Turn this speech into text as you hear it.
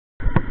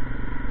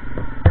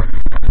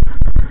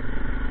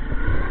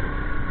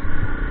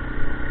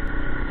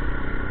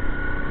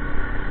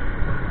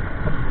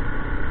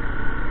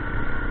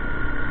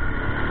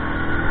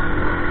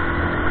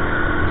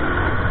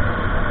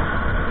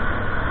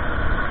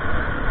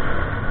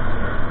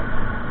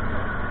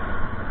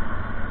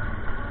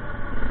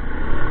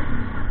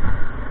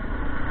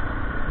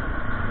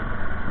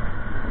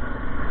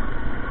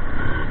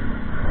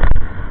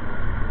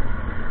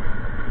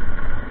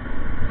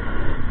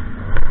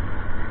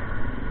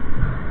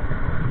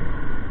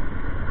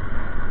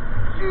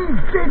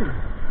Jadon!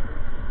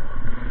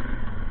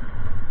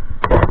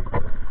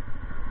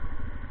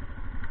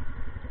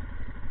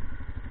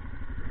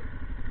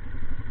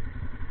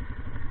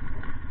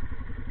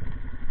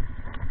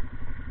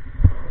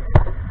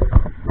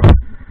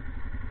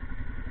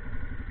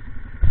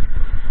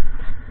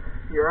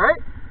 You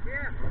alright?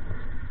 Yeah.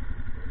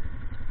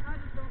 I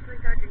just don't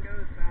think I can go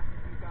as fast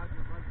as you guys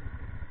would like me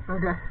to.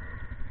 Okay.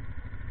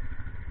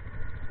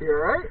 You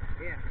alright?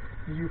 Yeah.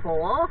 Did you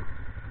fall off?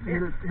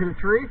 Yeah. Hit a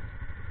tree?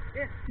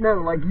 Yeah. No,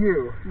 like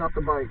you, not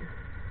the bike.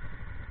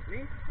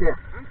 Me? Yeah.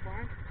 I'm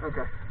fine.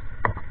 Okay.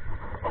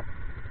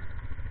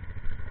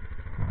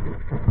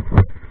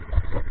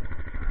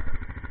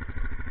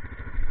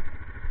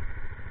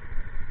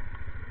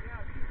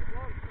 Yeah, these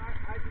slopes,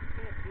 I just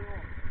can't do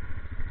them.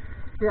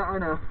 Yeah, I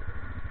know.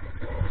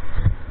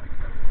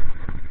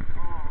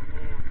 Oh,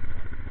 man.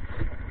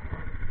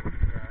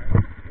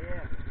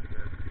 Yeah.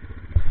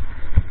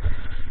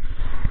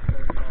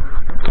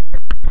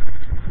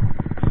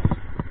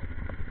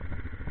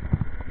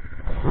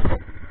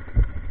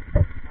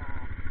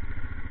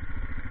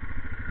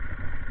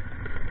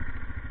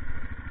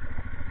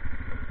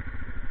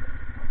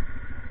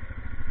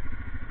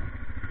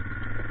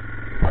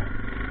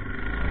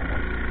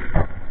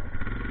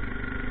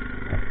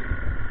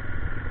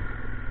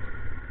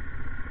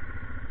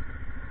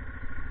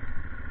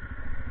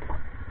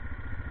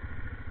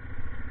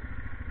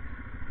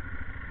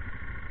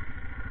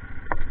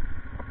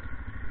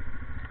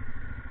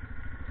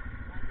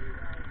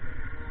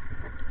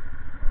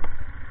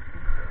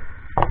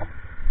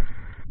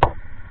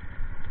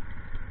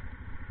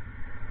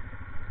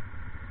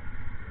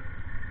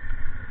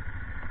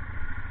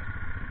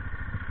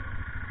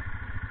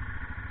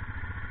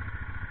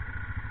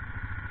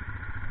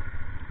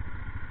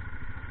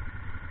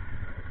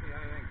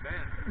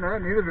 No,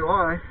 neither do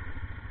I.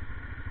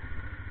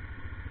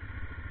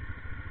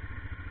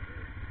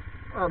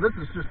 Oh, this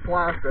is just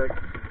plastic.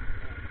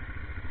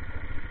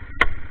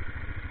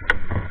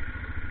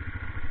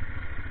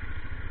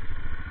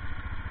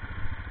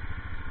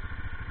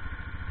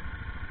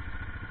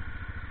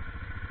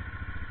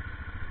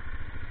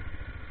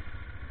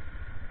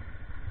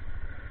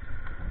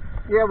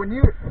 Yeah,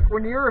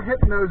 when you're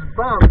hitting those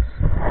bumps,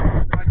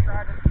 I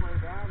try to slow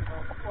down,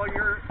 but well,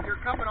 you're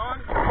coming on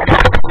to the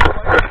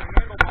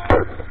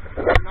handlebars,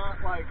 but not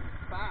like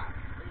fast.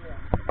 Yeah.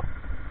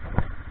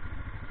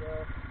 So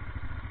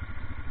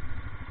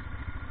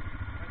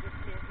I just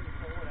can't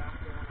control it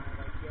after when I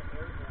like get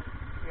airborne.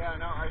 Yeah,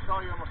 no, I saw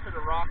you almost hit a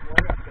rock way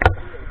up there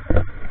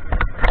too.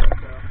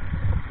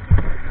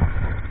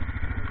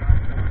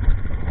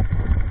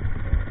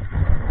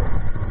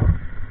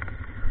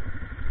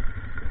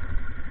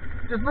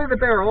 just leave it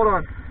there. Hold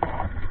on.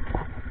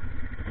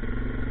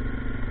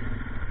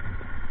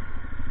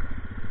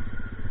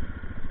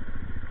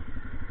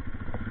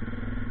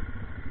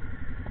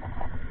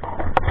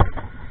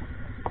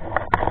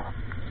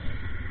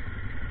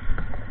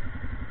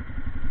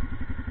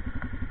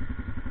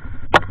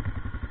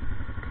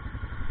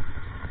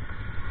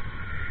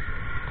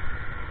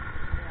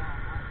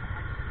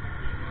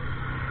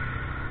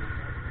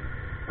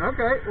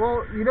 Okay,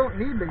 well, you don't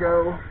need to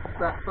go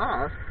that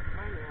fast.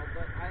 I know,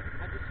 but I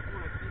just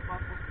want to keep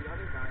up with the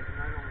other guys, and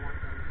I don't want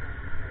them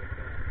saying, like,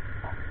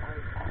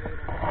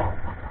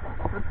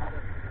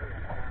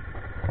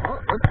 Well,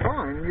 that's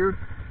fine.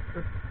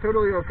 That's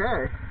totally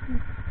okay.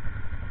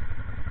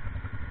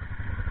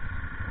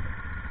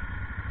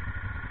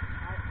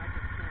 I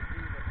just can't do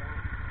the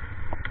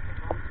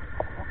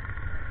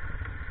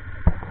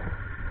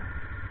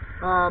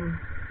bumps.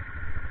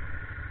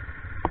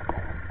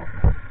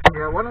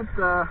 Yeah, why don't,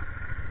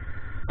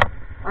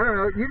 I don't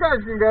know, you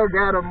guys can go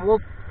get them.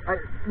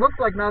 It looks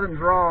like nothing's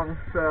wrong,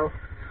 so.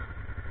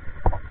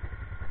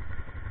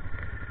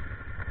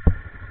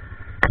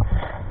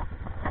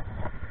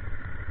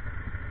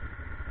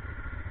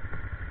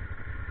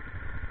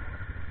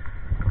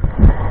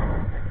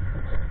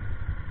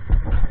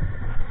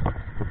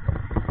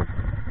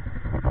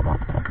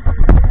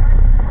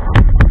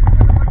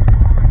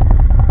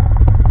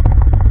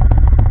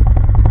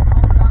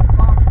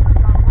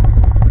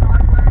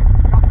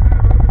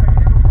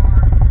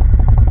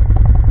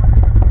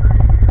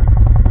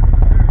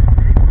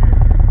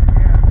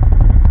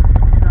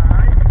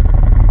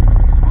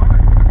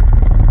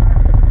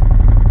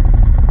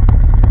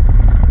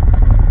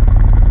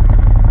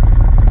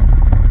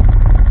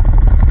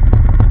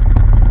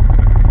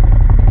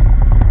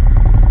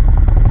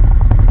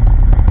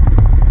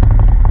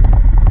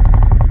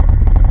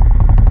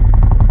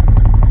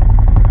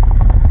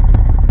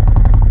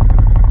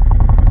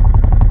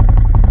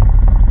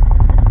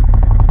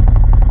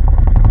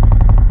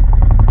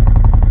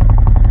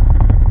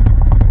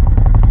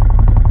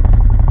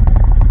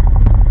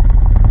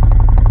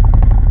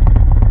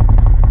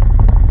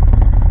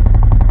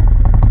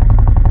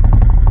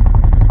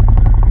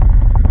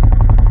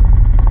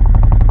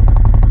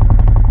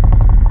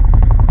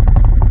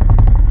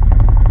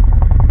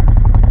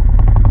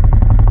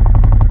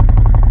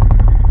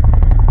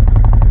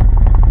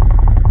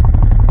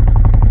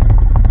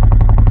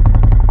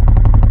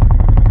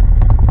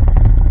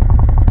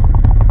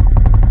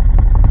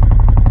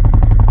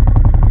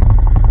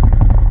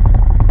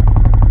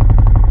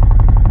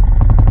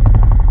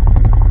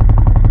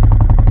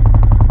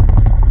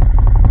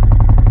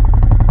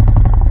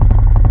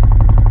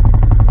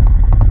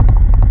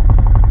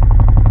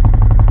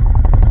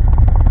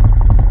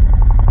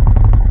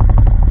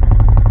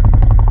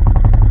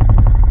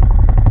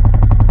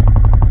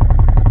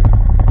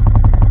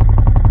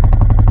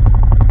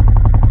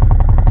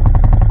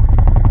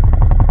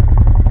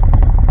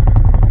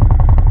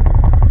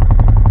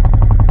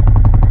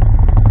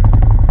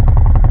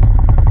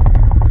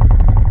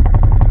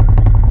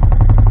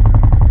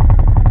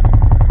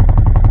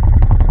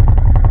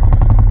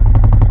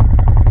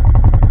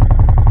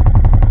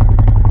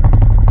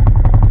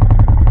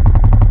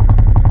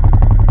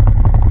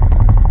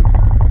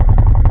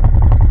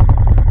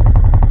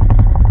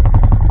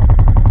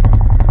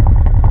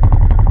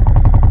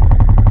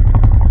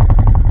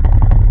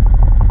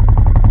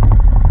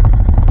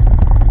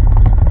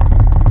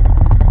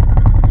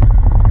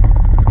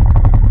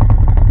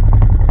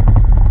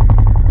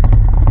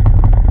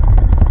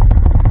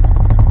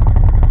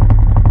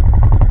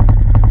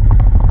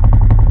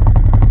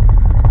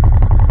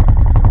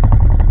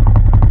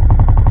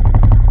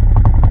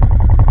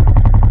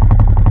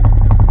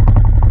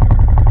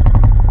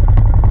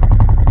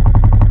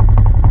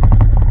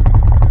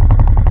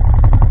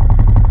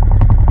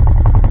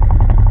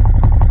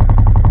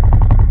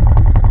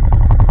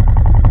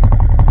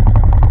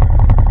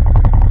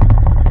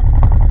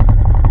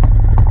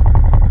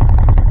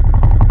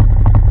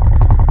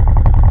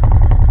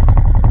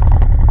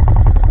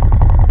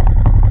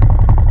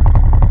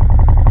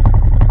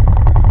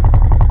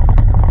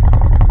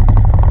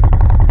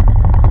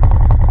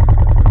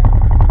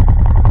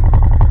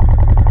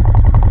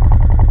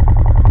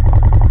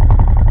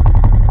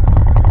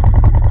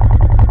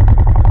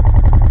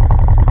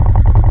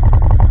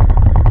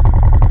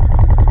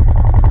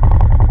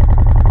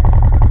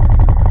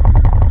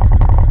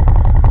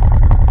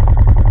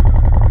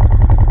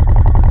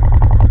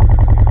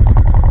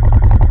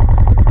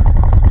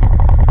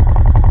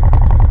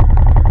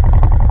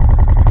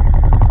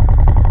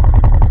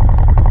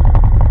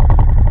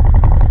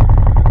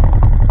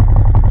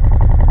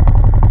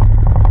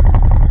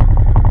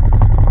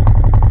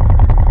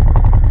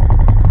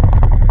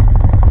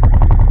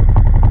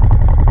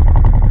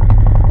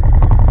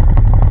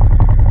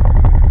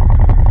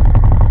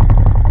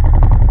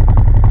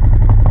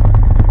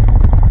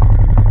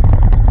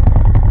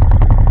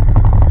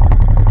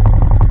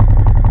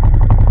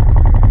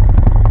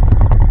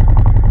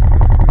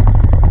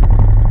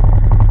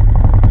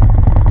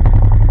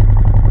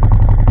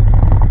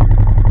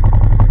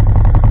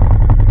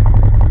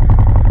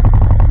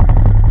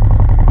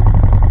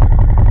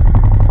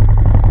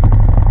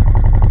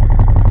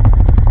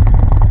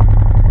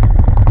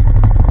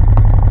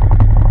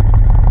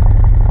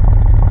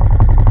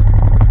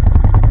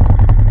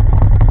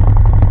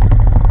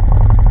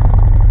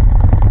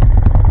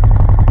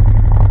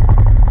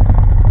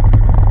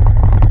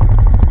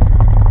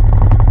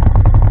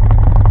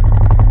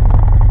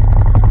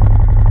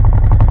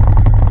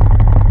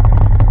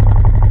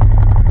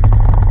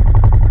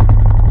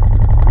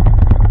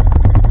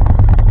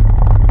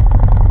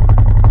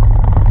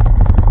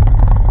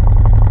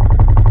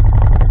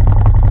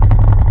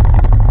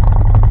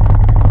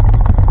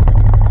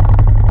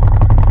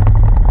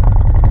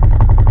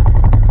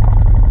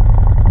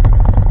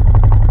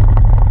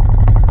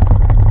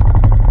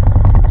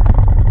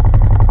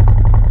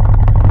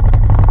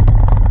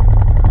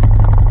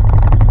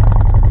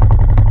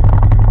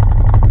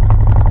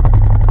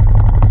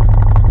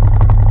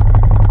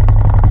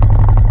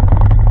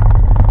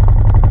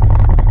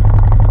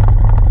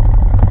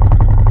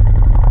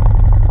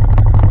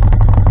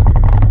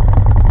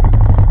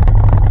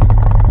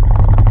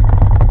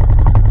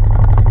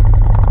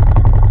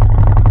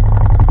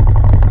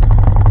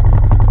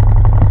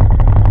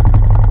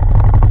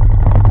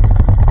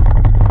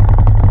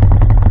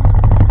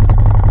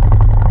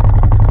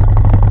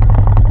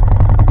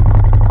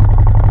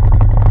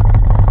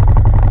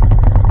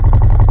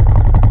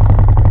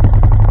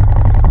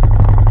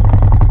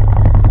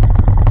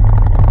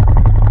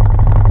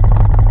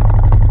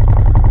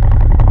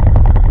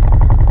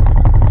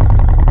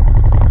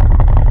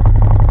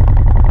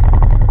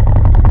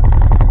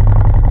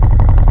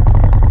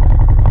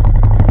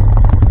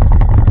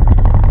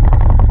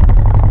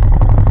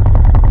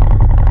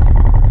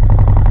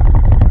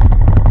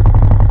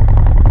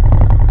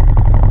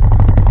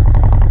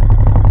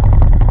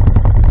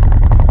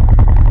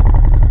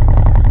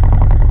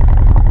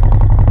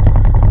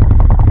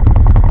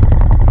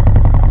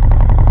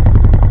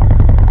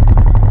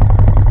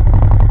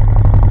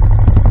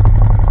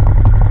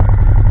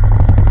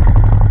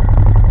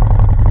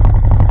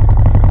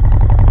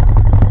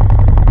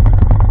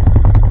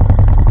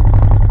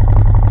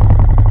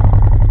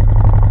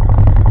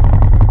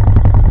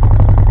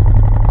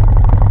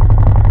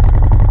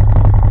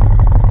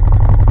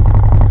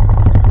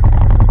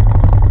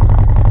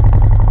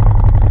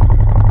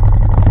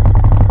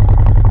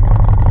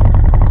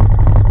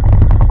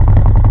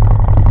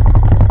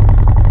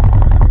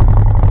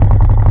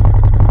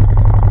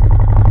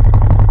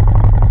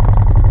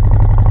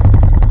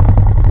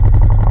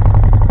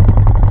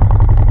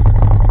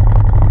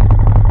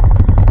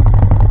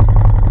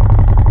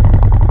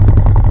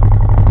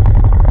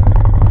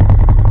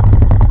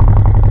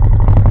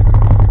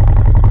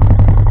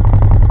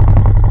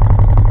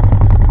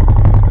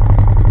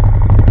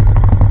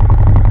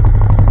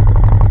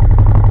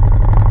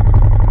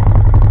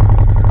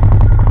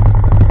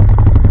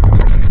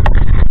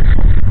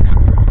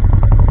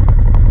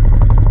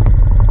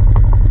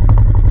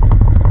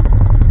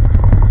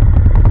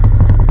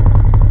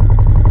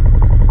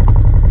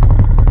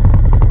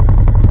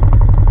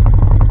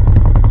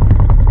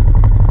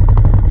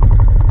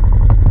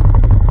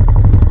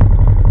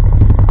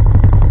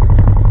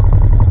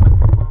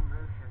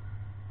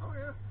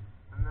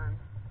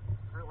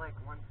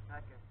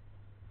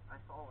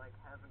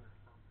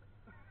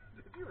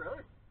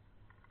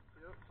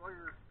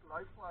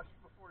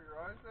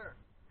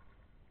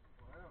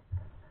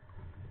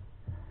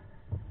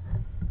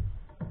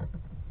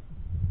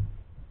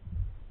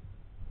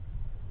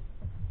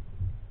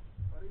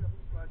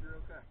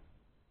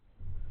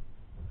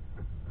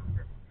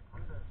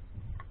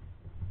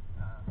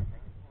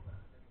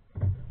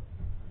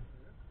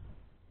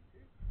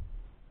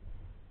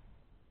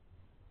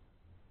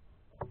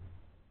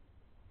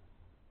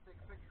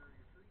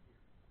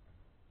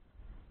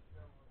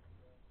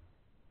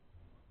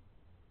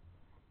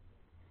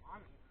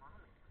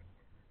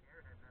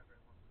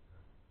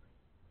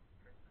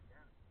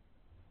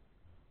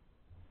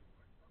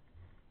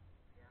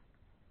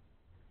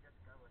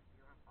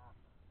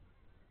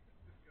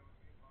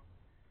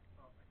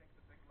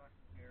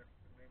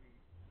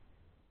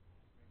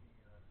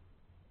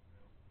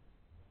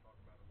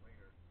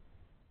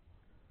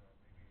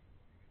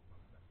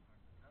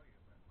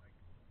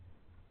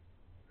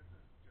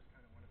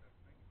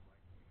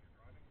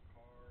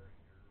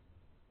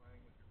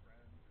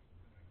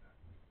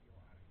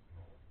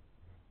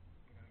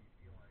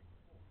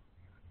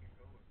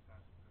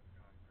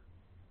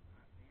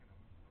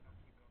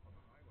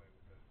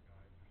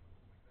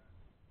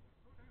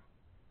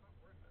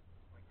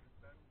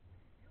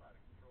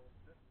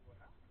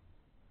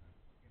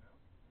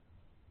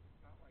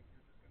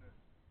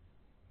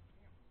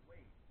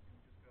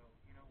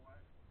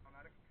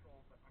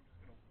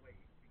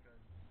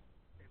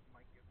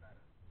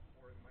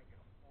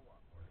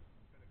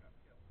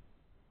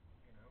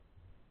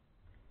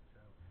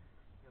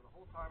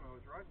 time I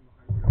was riding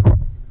behind you, I was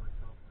thinking to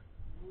myself, like,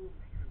 oh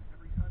man,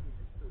 every time you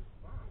hit those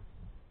bumps,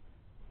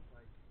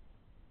 like,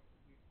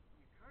 you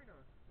kind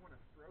of want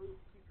to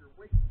keep your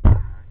weight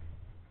back,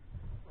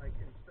 like,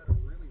 instead of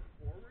really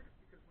forward,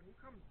 because when you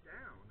come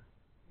down,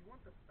 you want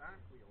the back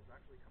wheels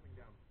actually coming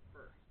down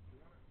first. You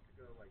want it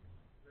to go like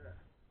this,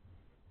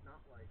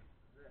 not like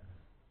this,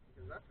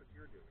 because that's what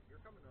you're doing.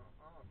 You're coming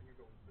off and you're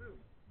going boom,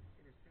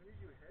 and as soon as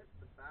you hit,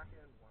 the back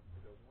end wants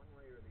to go one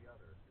way or the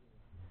other. And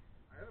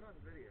I have it on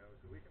video,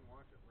 so we can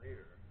watch it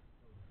later.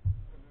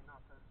 Can you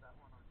not post that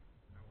one on?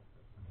 I won't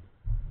post that.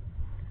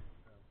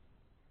 So,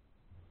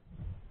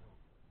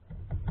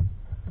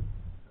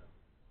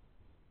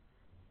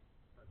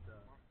 but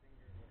my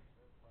fingers are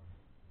so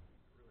fucking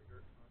it really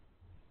hurts, huh?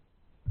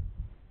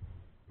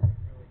 I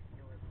really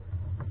feel it, but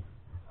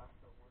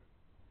after work,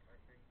 I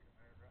think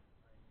I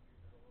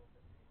use it a little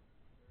bit more.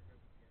 They're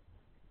gonna get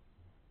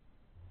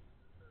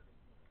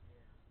hurting.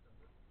 Yeah, so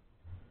this,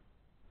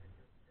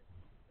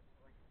 it's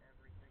like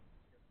everything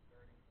is just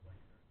starting to like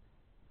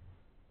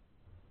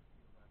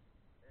hurt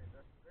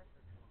me. This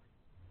is fine.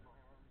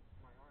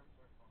 My arms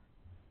are fine.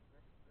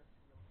 This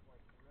feels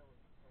like really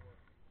sore.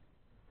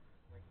 Like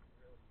really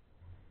sore.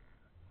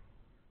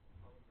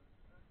 How was it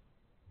today?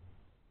 Like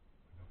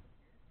up in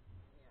here?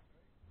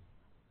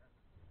 Yeah.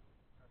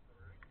 That's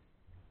alright.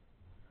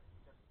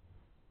 Just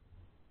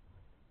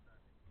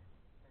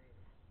hey.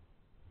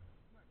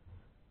 Nice.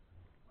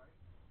 Buddy,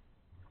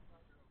 I'm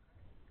glad you're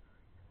okay.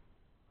 Alright?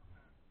 Not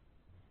mad.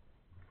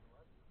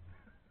 What?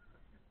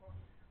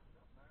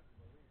 Not mad in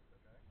the least,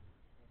 okay?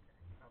 Okay.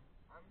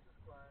 I'm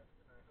just glad,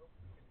 and I hope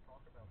we can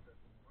talk about this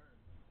and learn,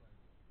 like, yeah,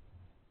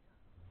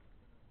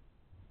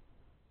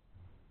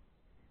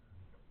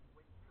 don't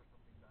wait for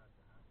something bad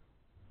to happen.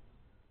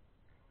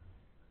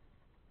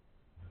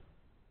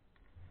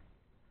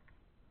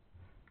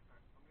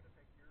 Alright, I'm going to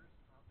take yours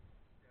up,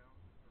 down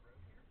the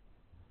road here,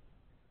 and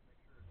just make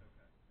sure it's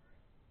okay,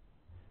 alright?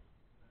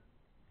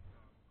 And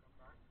then we'll come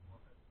back and we'll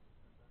head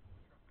back to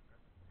the truck,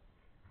 okay?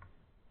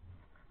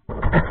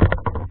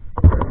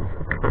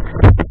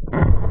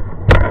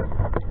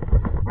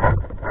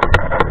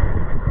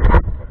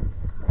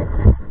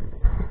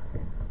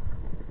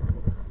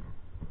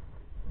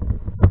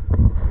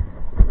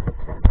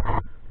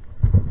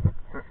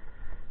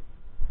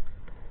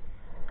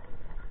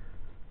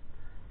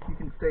 You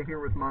can stay here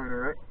with mine,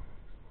 alright?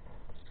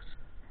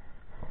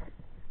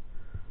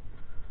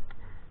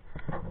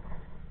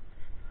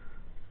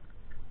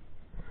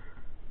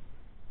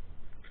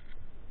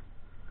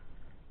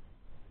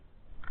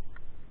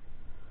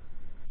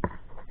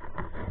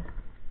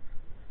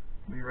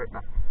 Be right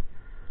back.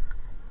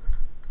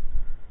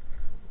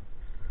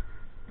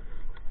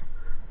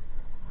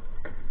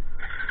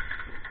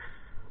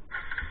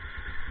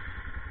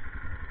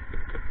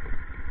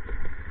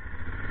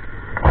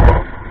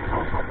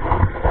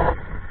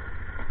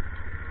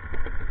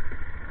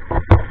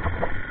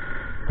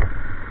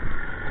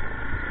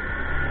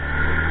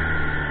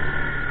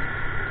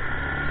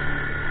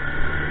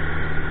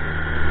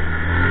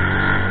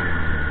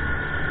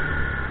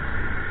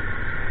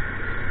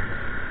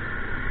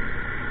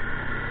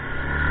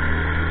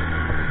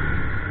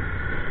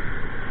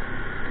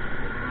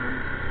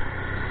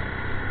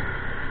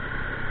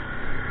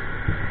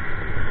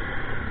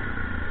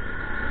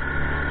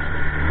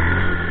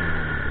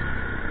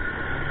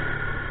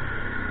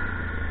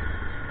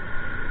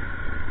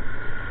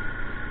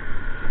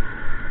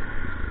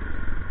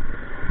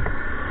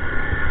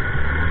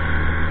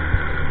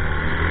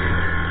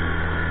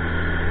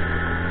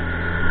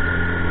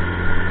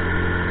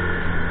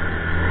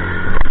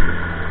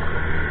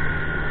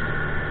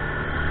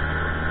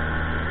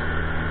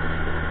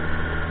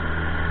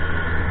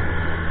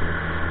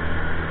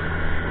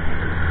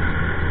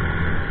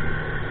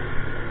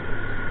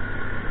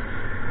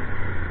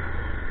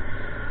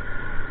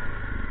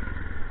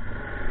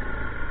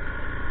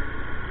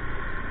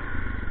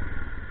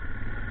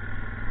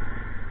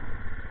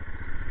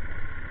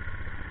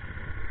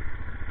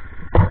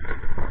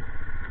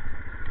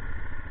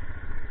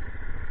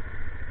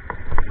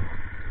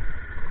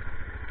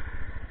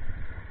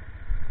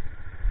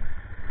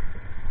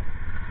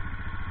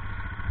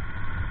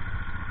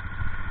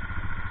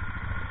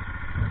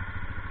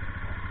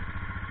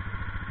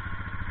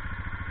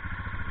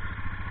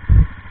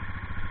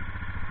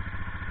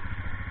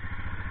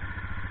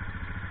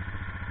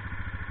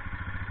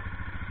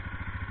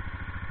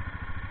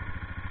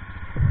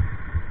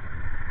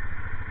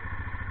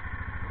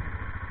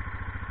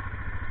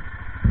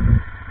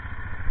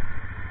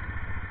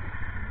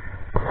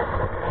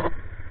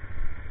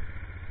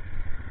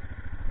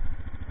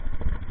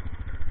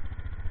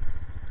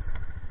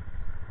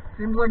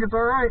 Seems like it's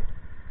alright.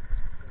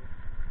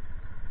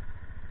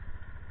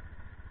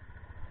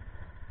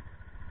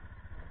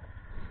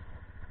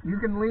 You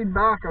can lead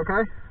back, okay? I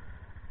don't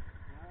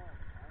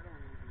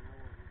even know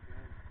what we're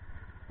doing.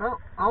 Well,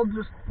 I'll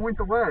just point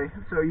the way.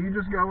 So you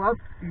just go up,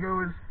 you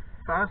go as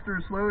fast or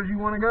as slow as you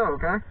want to go,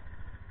 okay?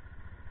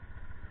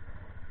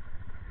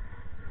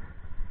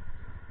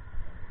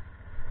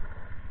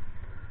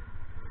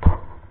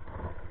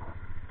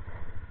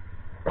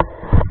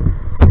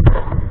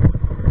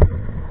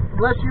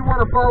 Unless you want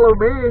to follow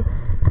me.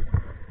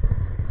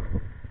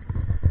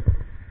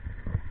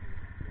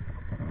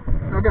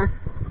 Okay.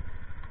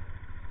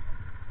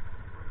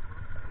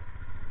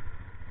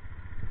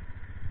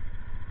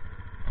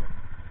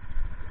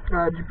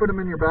 Did you put them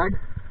in your bag?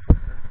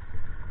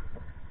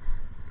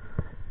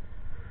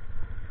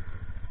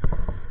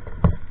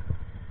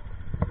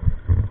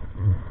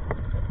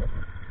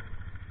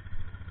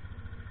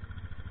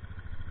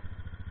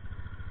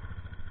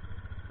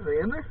 Are they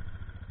in there?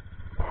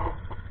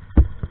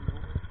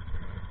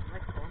 My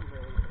phone's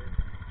really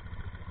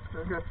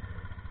weird. Okay.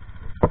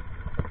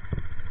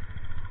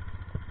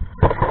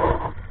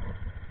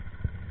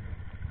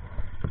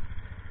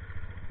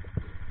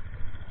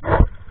 I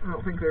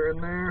don't think they're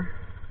in there.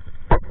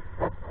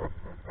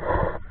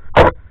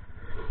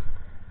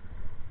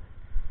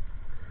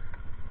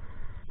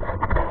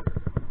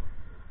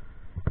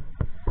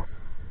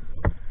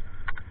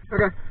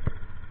 Okay.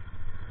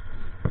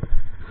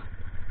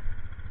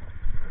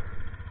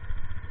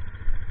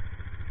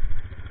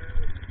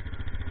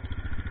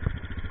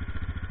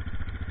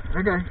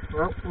 Okay,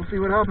 well, we'll see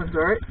what happens,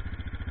 alright?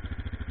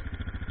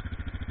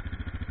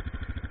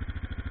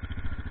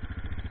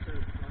 So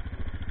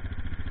fucking.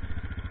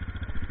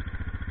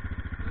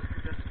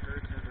 It just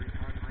hurts every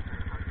time like I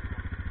touch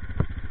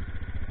something.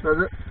 Does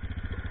it?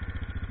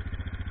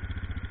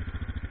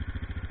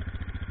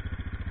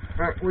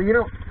 Alright, well, you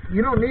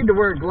don't need to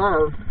wear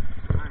gloves.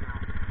 I know.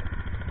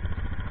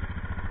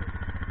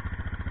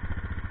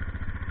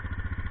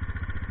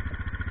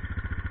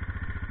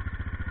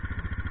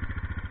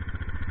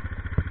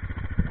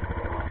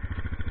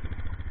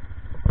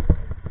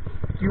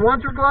 Do you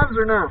want your gloves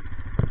or no?